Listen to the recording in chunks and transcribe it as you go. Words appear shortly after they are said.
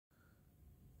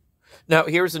Now,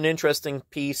 here's an interesting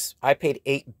piece. I paid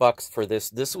 $8 for this.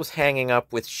 This was hanging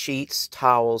up with sheets,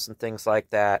 towels, and things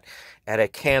like that at a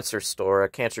cancer store, a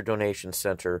cancer donation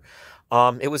center.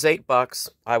 It was $8.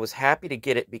 I was happy to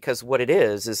get it because what it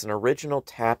is an original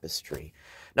tapestry.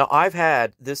 Now, I've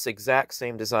had this exact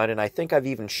same design, and I think I've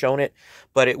even shown it,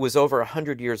 but it was over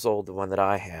 100 years old, the one that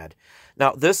I had.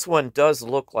 Now, this one does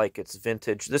look like it's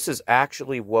vintage. This is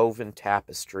actually woven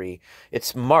tapestry.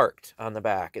 It's marked on the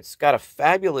back. It's got a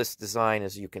fabulous design,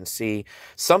 as you can see.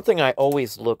 Something I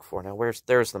always look for. Now,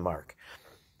 there's the mark.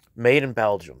 Made in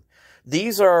Belgium.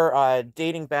 These are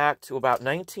dating back to about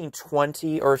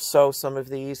 1920 or so, some of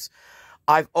these.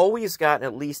 I've always gotten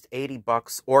at least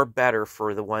 $80 or better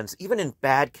for the ones, even in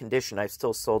bad condition, I've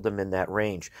still sold them in that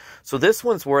range. So this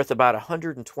one's worth about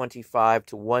 125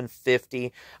 to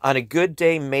 150. On a good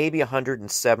day, maybe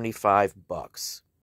 175 bucks.